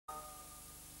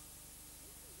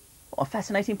a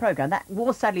fascinating programme. That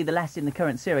was sadly the last in the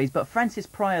current series, but Francis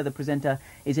Pryor, the presenter,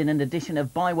 is in an edition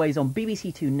of Byways on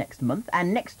BBC Two next month,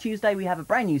 and next Tuesday we have a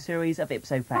brand new series of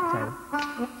Ipso Facto.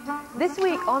 This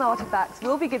week on Artifacts,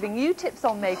 we'll be giving you tips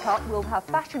on makeup, we'll have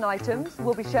fashion items,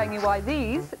 we'll be showing you why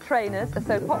these trainers are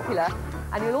so popular,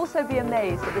 and you'll also be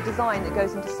amazed at the design that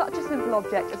goes into such a simple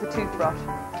object as a toothbrush.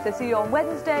 So see you on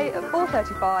Wednesday at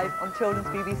 4:35 on Children's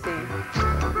BBC.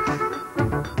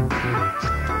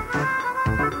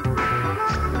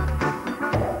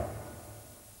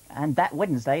 And that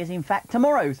Wednesday is in fact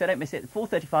tomorrow, so don't miss it.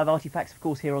 4:35 Artifacts, of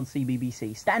course, here on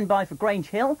CBBC. Stand by for Grange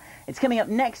Hill. It's coming up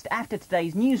next after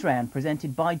today's news round,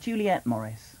 presented by Juliette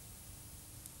Morris.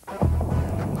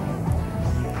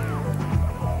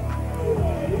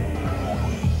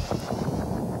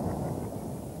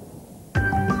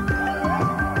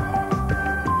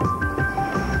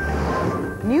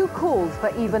 New calls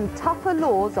for even tougher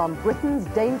laws on Britain's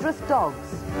dangerous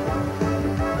dogs.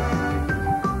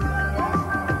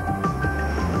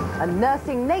 And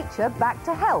nursing nature back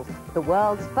to health. The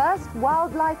world's first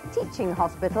wildlife teaching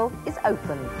hospital is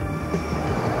open.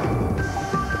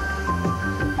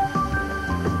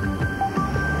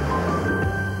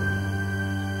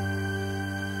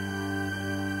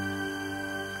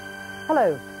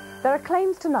 Hello. There are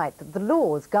claims tonight that the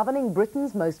laws governing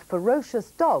Britain's most ferocious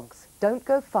dogs don't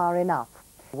go far enough.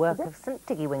 Work of St.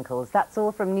 Tiggywinkles. That's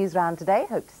all from Newsround today.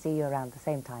 Hope to see you around the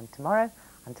same time tomorrow.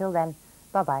 Until then,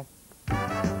 bye-bye.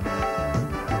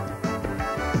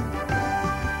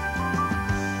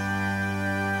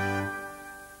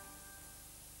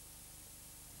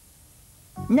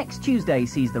 Next Tuesday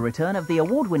sees the return of the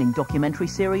award-winning documentary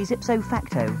series Ipso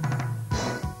Facto.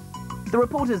 The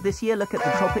reporters this year look at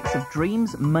the topics of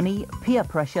dreams, money, peer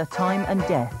pressure, time and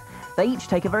death. They each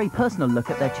take a very personal look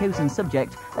at their chosen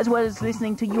subject, as well as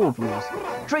listening to your views.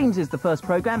 Dreams is the first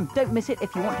programme. Don't miss it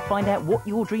if you want to find out what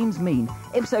your dreams mean.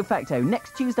 Ipso Facto,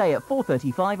 next Tuesday at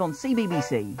 4:35 on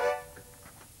CBBC.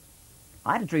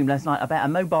 I had a dream last night about a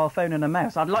mobile phone and a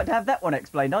mouse. I'd like to have that one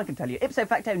explained, I can tell you. Ipso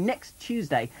Facto next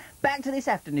Tuesday. Back to this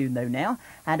afternoon, though, now.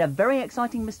 And a very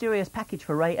exciting, mysterious package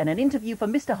for Ray and an interview for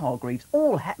Mr. Hargreaves,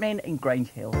 all happening in Grange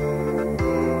Hill.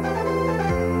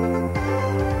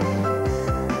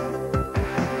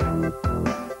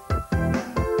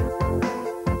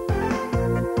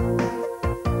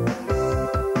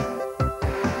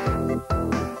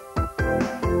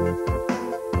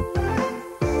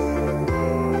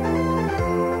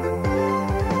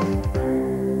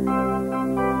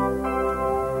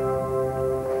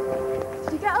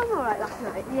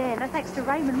 Yeah, no thanks to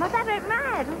Raymond. My dad went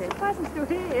mad. I'm surprised I'm still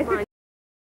here.